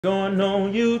Going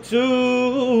on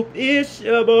YouTube, it's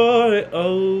your boy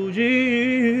OG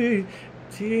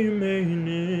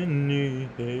T-Mane.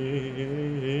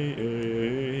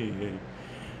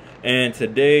 And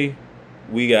today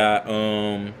we got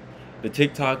the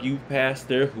TikTok youth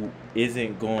pastor who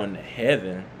isn't going to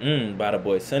heaven by the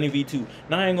boy Sunny V2.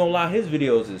 Now I ain't gonna lie, his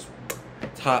videos is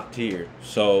top tier.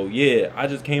 So yeah, I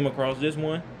just came across this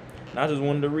one and I just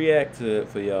wanted to react to it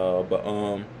for y'all. But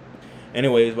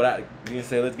anyways, without being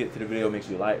said, let's get to the video. Make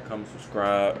sure you like, comment,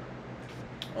 subscribe.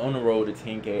 On the road to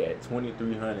 10K at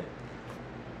 2,300.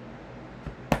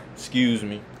 Excuse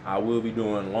me. I will be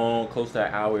doing long, close to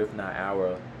an hour, if not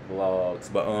hour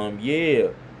vlogs. But yeah,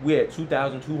 we at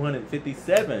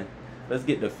 2,257. Let's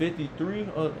get to 53. As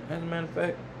a matter of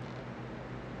fact,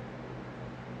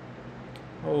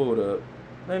 hold up.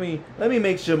 Let me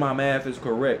make sure my math is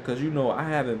correct, cause you know I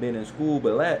haven't been in school,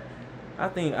 but I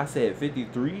think I said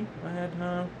 53 last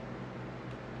time.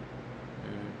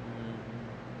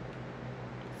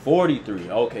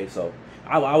 43. Okay, so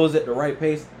I was at the right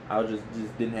pace. I just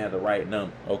didn't have the right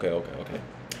number. Okay.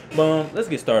 Let's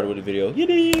get started with the video. You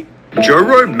dig?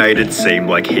 Joe made it seem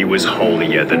like he was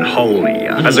holier than holy.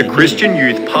 As a Christian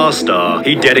youth pastor,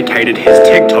 he dedicated his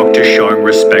TikTok to showing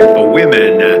respect for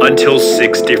women until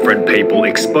 6 different people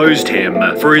exposed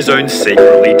him for his own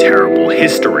secretly terrible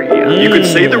history. You could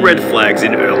see the red flags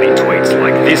in early tweets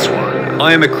like this one.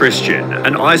 I am a Christian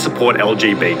and I support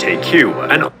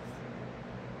LGBTQ and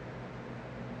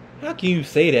How can you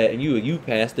say that and you a youth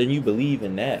pastor and you believe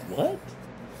in that? What?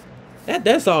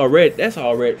 That's already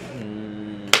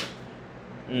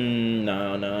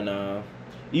no.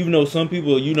 Even though some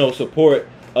people, you know, support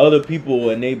other people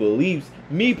and their beliefs,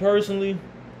 me personally,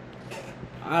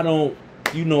 I don't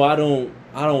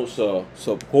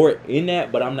support in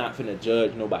that, but I'm not finna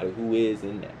judge nobody who is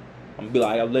in that. I'm gonna be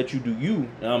like, I'll let you do you,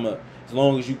 and as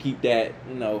long as you keep that,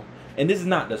 you know. And this is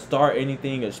not to start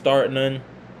anything or start none,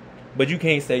 but you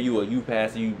can't say you a youth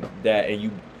pastor,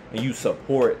 and you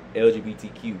support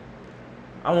LGBTQ.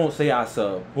 I won't say I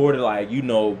support it, like, you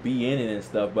know, be in it and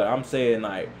stuff, but I'm saying,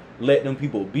 like, let them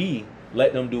people be.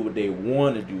 Let them do what they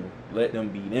want to do. Let them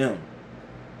be them.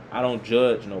 I don't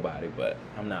judge nobody, but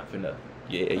I'm not finna,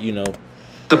 yeah, you know.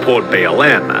 support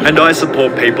BLM, and I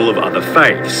support people of other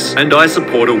faiths, and I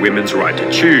support a women's right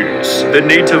to choose. The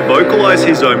need to vocalize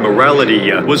his own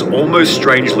morality was almost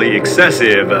strangely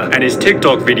excessive, and his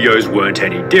TikTok videos weren't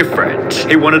any different.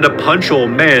 He wanted to punch all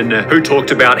men who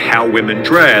talked about how women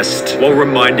dressed, while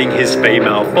reminding his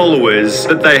female followers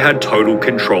that they had total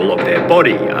control of their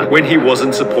body. When he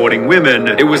wasn't supporting women,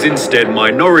 it was instead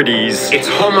minorities. It's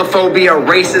homophobia,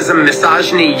 racism,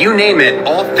 misogyny, you name it,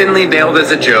 all thinly veiled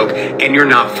as a joke, and you're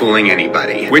not fooling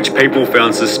anybody. Which people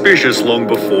found suspicious long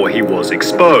before he was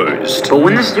exposed. But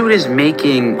when this dude is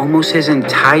making almost his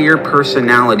entire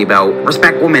personality about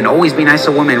respect women, always be nice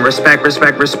to women, respect,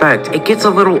 it gets a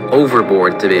little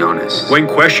overboard, to be honest. When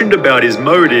questioned about his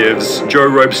motives,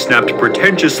 Joe snapped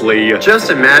pretentiously,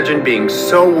 Just imagine being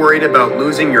so worried about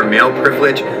losing your male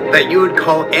privilege that you would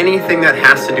call anything that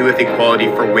has to do with equality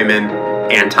for women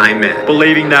anti-men.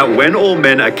 believing that when all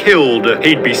men are killed,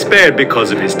 he'd be spared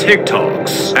because of his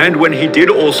TikToks. And when he did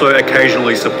also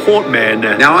occasionally support men,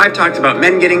 Now, I've talked about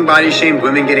men getting body shamed,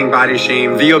 women getting body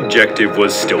shamed. the objective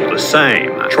was still the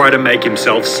same. Try to make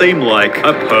himself seem like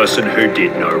a person who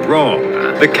did no wrong.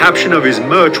 The caption of his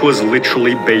merch was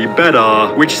literally "Be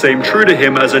Better," which seemed true to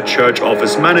him as a church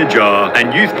office manager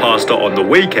and youth pastor on the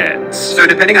weekends. So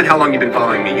depending on how long you've been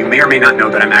following me, you may or may not know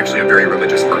that I'm actually a very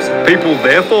religious person. People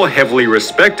therefore heavily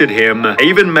respected him,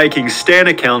 even making stan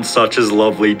accounts such as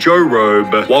Lovely Joe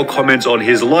Robe, while comments on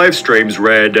his live streams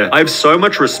read, "I have so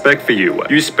much respect for you.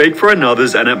 You speak for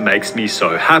others and it makes me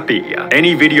so happy."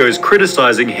 Any videos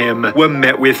criticizing him were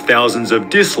met with thousands of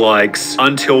dislikes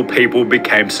until people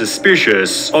became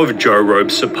suspicious of Joe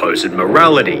Robe's supposed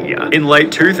morality. In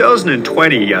late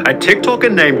 2020, a TikToker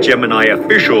named Gemini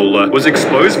Official was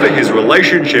exposed for his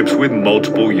relationships with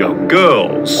multiple young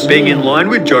girls. Being in line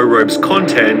with Joe Robe's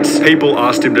content, people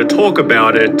asked him to talk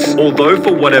about it, although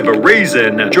for whatever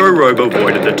reason, Joe Robe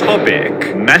avoided the topic.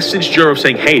 Messaged Joe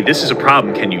saying, hey, this is a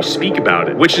problem, can you speak about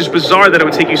it? Which is bizarre that it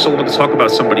would take you so long to talk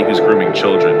about somebody who's grooming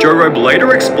children. Joe Robe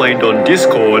later explained on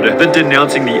Discord that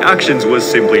denouncing the actions was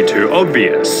simply too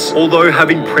obvious. Although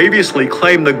having previously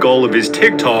claimed the goal of his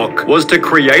TikTok was to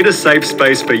create a safe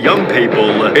space for young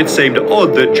people, it seemed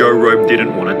odd that Joe Robe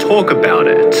didn't want to talk about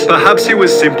it. Perhaps he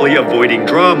was simply avoiding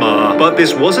drama, but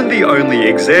this wasn't the only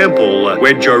example channel,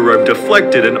 where Joe Rogan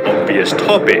deflected an obvious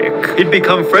topic. He'd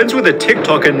become friends with a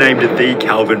TikToker named The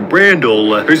Calvin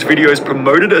Brandel, whose videos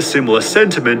promoted a similar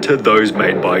sentiment to those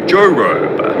made by Joe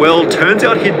Rogan. Well, turns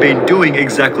out he'd been doing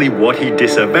exactly what he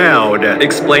disavowed,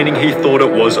 explaining he thought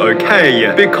it was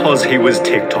okay because he was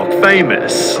TikTok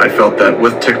famous. I felt that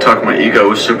with TikTok my ego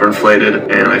was super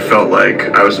inflated, and I felt like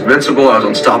I was invincible, I was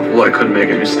unstoppable, I couldn't make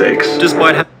any mistakes.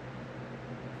 Despite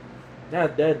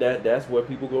that's where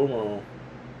people go wrong.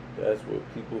 That's where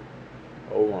people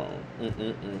go wrong.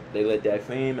 They let that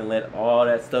fame and let all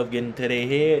that stuff get into their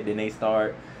head, then they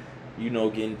start,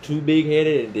 getting too big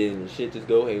headed, and then shit just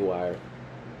go haywire.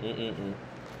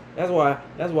 That's why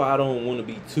I don't want to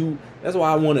be too. That's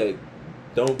why I want to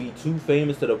don't be too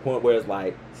famous to the point where it's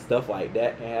like stuff like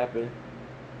that can happen,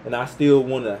 and I still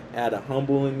want to add a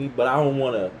humble in me, but I don't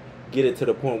want to get it to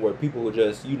the point where people will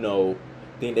just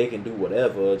think they can do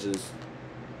whatever, just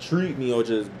treat me or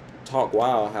just talk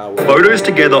wild. Photos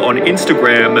together on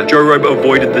Instagram, Joe Rogan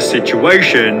avoided the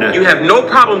situation. You have no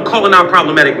problem calling out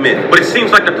problematic men, but it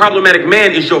seems like the problematic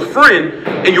man is your friend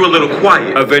and you're a little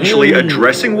quiet. Eventually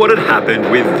addressing what had happened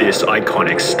with this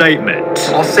iconic statement.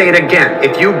 I'll say it again.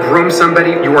 If you groom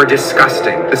somebody, you are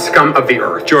disgusting. The scum of the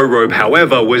earth. Joe Rogan,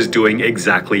 however, was doing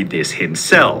exactly this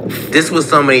himself. This was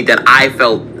somebody that I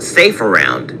felt safe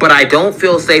around, but I don't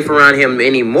feel safe around him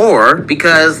anymore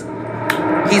because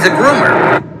he's a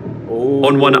groomer.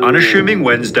 On one unassuming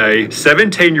Wednesday,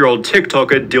 17-year-old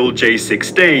TikToker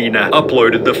DilG16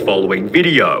 uploaded the following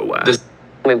video.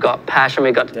 We've got passion,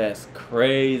 we've got... That's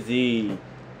crazy.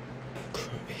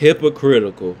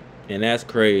 Hypocritical. And that's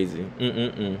crazy.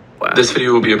 This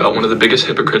video will be about one of the biggest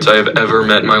hypocrites I have ever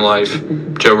met in my life,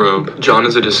 Joe Rogan. John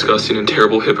is a disgusting and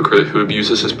terrible hypocrite who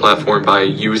abuses his platform by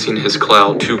using his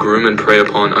clout to groom and prey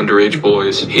upon underage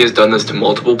boys. He has done this to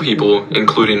multiple people,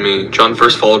 including me. John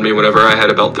first followed me whenever I had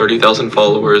about 30,000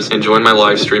 followers and joined my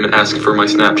live stream and asked for my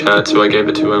Snapchat, so I gave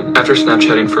it to him. After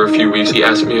Snapchatting for a few weeks, he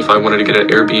asked me if I wanted to get an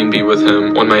Airbnb with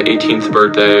him on my 18th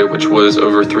birthday, which was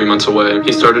over 3 months away.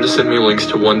 He started to send me links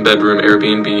to one-bedroom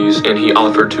Airbnbs, and he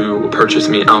offered to purchase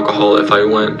me alcohol if I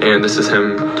went, and this is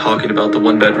him talking about the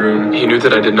one bedroom. He knew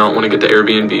that I did not want to get the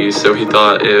Airbnb, so he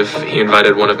thought if he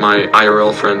invited one of my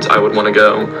IRL friends, I would want to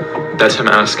go. That's him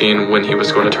asking when he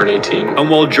was going to turn 18. And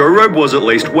while Joe Rogan was at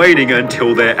least waiting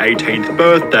until their 18th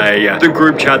birthday, the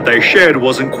group chat they shared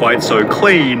wasn't quite so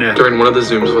clean. During one of the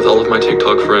Zooms with all of my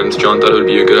TikTok friends, John thought it would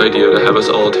be a good idea to have us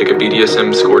all take a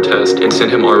BDSM score test and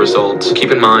send him our results.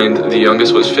 Keep in mind, the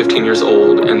youngest was 15 years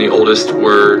old and the oldest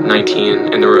were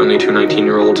 19, and there were only two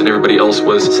 19-year-olds and everybody else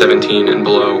was 17 and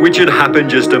below. Which had happened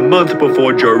just a month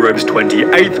before Joe Rogan's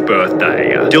 28th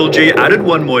birthday. DilG added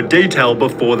one more detail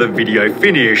before the video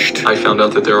finished. I found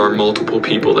out that there are multiple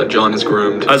people that John has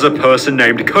groomed. As a person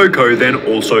named Coco then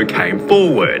also came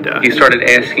forward. He started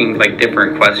asking like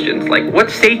different questions, like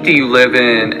what state do you live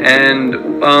in,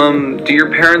 and do your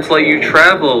parents let you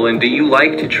travel, and do you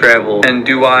like to travel, and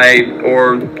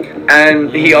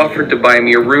and he offered to buy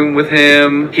me a room with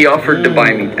him. He offered to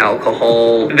buy me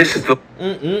alcohol. This is the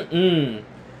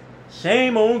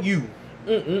shame on you.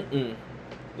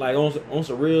 Like on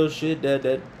some real shit. That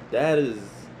is.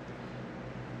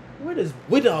 What is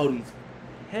with all these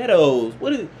pedos?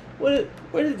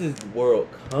 Where is this world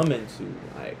coming to?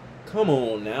 Like, come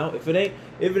on now. If it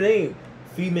ain't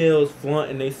females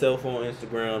flaunting themselves on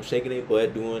Instagram, shaking their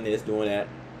butt, doing this, doing that,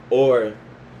 or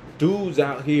dudes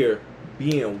out here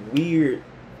being weird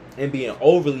and being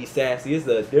overly sassy. It's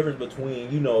the difference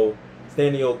between,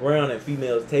 standing your ground and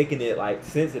females taking it like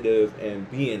sensitive and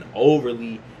being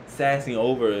overly sassy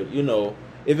over,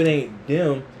 if it ain't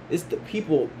them, it's the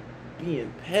people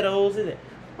being pedos in it.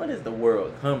 What does the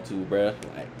world come to, bruh?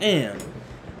 Like, damn,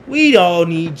 we all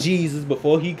need Jesus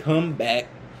before he come back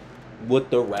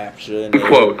with the rapture. And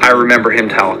quote, I remember him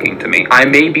talking to me. I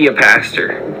may be a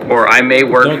pastor, or I may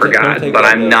work for God, but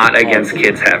I'm not against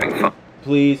kids having fun.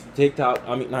 Please,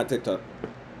 not TikTok.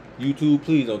 YouTube,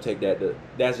 please don't take that.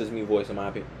 That's just me voicing my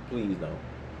opinion. Please don't.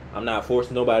 I'm not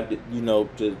forcing nobody to,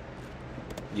 just...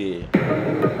 Yeah.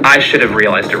 I should have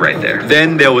realized it right there.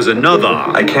 Then there was another.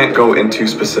 I can't go into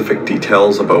specific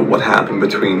details about what happened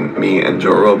between me and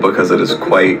Joro because it is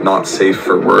quite not safe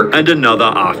for work. And another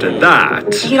after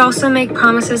that. He'd also make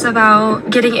promises about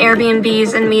getting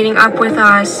Airbnbs and meeting up with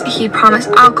us. He promised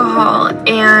alcohol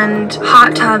and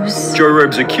hot tubs. Joe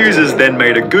Rogan's accusers then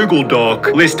made a Google Doc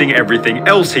listing everything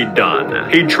else he'd done.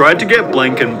 He tried to get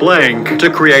blank and blank to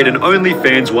create an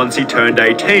OnlyFans once he turned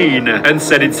 18 and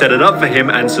said he'd set it up for him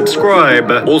and subscribe,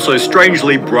 also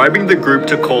strangely bribing the group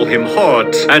to call him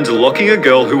hot, and locking a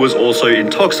girl who was also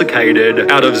intoxicated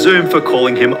out of Zoom for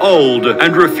calling him old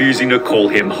and refusing to call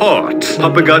him hot.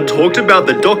 Papa Gut talked about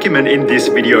the document in this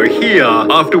video here,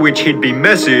 after which he'd be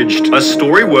messaged a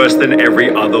story worse than every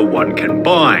other one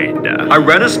combined. I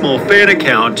ran a small fan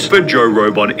account for Joe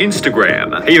Robe on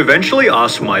Instagram. He eventually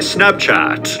asked for my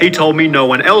Snapchat. He told me no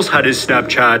one else had his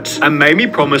Snapchat and made me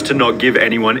promise to not give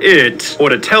anyone it or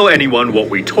to tell anyone what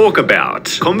we talk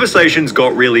about. Conversations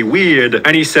got really weird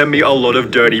and he sent me a lot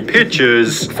of dirty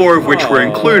pictures, 4 of which were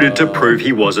included to prove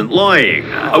he wasn't lying.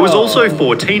 I was also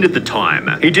 14 at the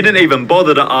time. He didn't even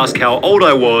bother to ask how old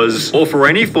I was or for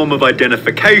any form of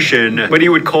identification, but he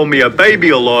would call me a baby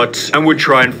a lot and would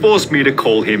try and force me to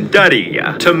call him daddy.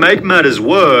 To make matters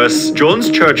worse, John's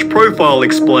church profile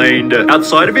explained,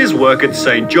 outside of his work at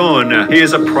St. John, he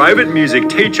is a private music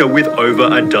teacher with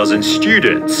over a dozen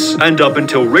students, and up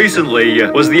until recently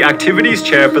was the activities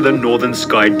chair for the Northern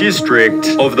Sky District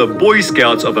of the Boy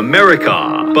Scouts of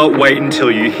America. But wait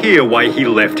until you hear why he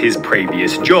left his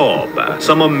previous job.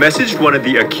 Someone messaged one of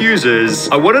the accusers,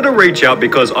 I wanted to reach out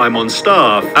because I'm on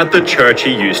staff at the church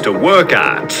he used to work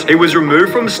at. He was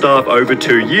removed from staff over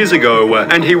 2 years ago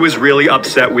and he was really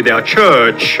upset with our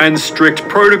church and strict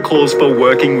protocols for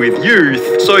working with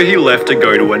youth, so he left to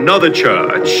go to another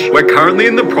church. We're currently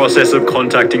in the process of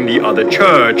contacting the other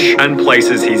church and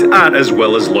places he's at as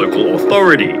well as local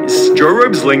authorities. Joe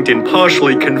Robe's LinkedIn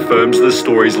partially confirms the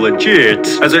story's legit,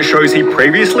 as it shows he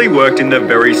previously worked in the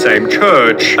very same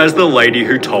church as the lady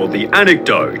who told the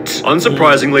anecdote.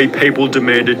 Unsurprisingly, people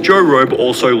demanded Joe Robe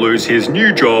also lose his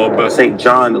new job, St.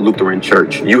 John Lutheran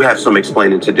Church. You have some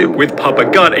explaining to do. with Papa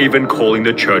Gut even calling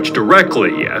the church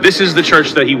directly. This is the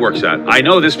church that he works at. I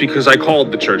know this because I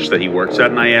called the church that he works at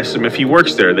and I asked him if he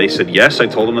works there. They said yes. I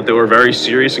told them that there were very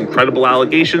serious, incredible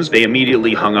allegations. They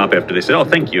immediately hung up after they said, oh,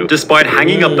 thank you. Despite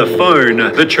hanging up the phone,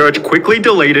 the church quickly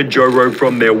deleted Joe Robe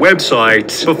from their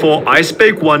website before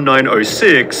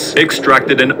iSpeak1906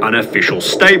 extracted an unofficial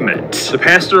statement. The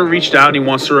pastor reached out and he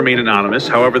wants to remain anonymous.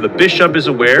 However, the bishop is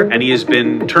aware and he has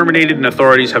been terminated and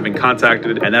authorities have been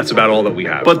contacted, and that's about all that we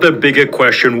have. But the bigger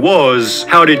question was,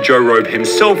 how did Joe Robe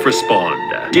himself respond?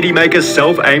 Did he make a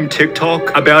self-aimed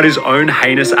TikTok about his own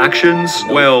heinous actions?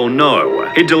 Well, no.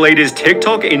 He deleted his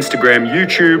TikTok, Instagram,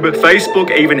 YouTube,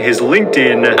 Facebook, even his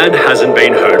LinkedIn, and hasn't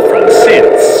been heard from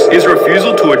since. His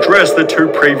refusal to address the 2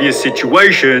 previous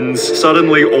situations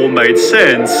suddenly all made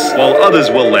sense, while others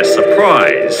were less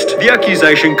surprised. The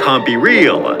accusation can't be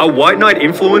real. A white knight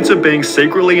influencer being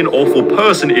secretly an awful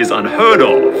person is unheard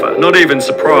of. Not even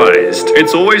surprised.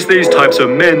 It's always these types of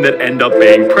men that end up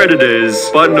being predators,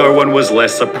 but no one was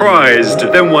less surprised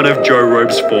than one of Joe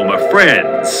Robe's former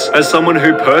friends. As someone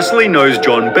who personally knows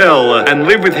John Bell and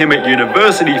lived with him at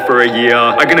university for a year,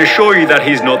 I can assure you that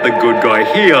he's not the good guy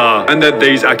here, and that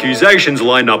these accusations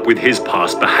line up with his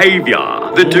past behavior.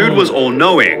 The dude was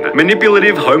all-knowing,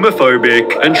 manipulative,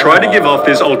 homophobic, and tried to give off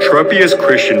this ultropious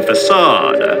Christian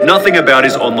facade. Nothing about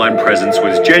his online presence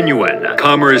was genuine.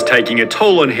 Karma is taking a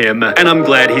toll on him, and I'm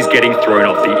glad he's getting thrown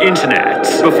off the internet.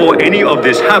 Before any of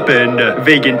this happened,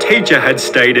 Vegan Teacher had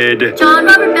stated, John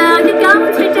Robert Bell, you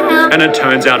got to help. And it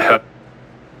turns out her...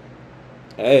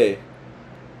 Hey,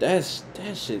 that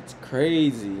shit's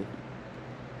crazy.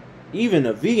 Even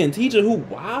a vegan teacher who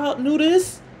wild knew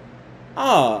this?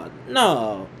 Oh,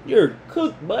 no. You're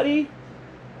cooked, buddy.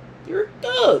 You're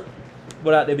cooked.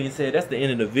 But out there being said, that's the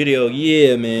end of the video.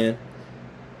 Yeah, man.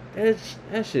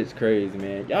 That shit's crazy,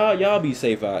 man. Y'all be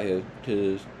safe out here,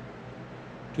 cause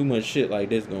too much shit like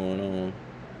this going on.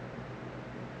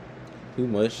 Too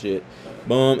much shit.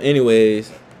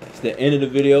 Anyways, it's the end of the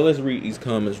video. Let's read these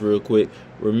comments real quick.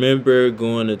 Remember,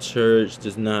 going to church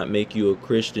does not make you a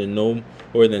Christian no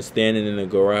more than standing in a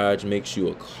garage makes you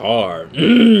a car.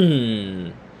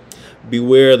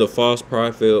 Beware the false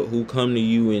prophet who come to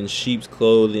you in sheep's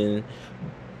clothing,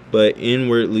 but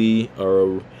inwardly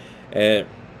are at...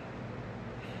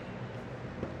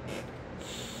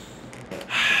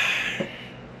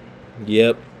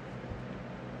 Yep.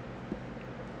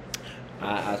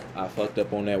 I fucked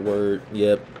up on that word.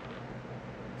 Yep.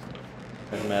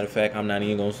 As a matter of fact, I'm not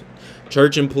even gonna...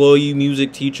 Church employee,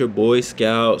 music teacher, Boy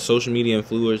Scout, social media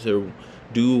influencer,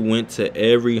 dude went to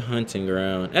every hunting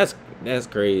ground. That's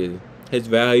crazy. His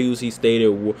values, he stated,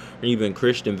 were even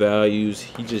Christian values.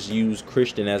 He just used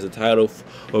Christian as a title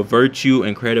of virtue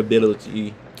and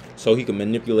credibility so he could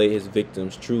manipulate his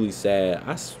victims. Truly sad.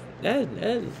 That's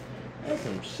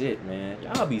some shit, man.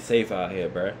 Y'all be safe out here,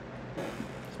 bruh.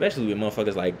 Especially with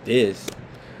motherfuckers like this.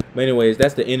 But anyways,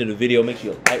 that's the end of the video. Make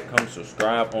sure you like, comment,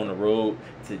 subscribe. On the road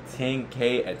to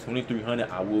 10K at 2300.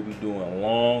 I will be doing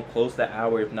long, close to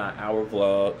hour, if not hour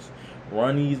vlogs.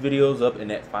 Run these videos up,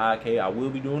 and at 5K, I will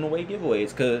be doing away giveaways,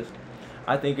 because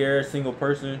I think every single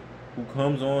person who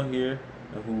comes on here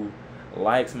and who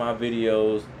likes my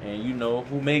videos and, you know,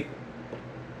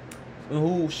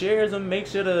 who shares them, make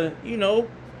sure to, you know,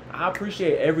 I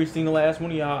appreciate every single last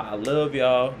one of y'all. I love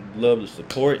y'all, love the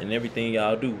support and everything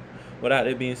y'all do. Without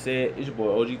that being said, it's your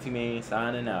boy Ogtmane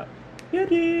signing out. Yeah,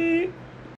 dig.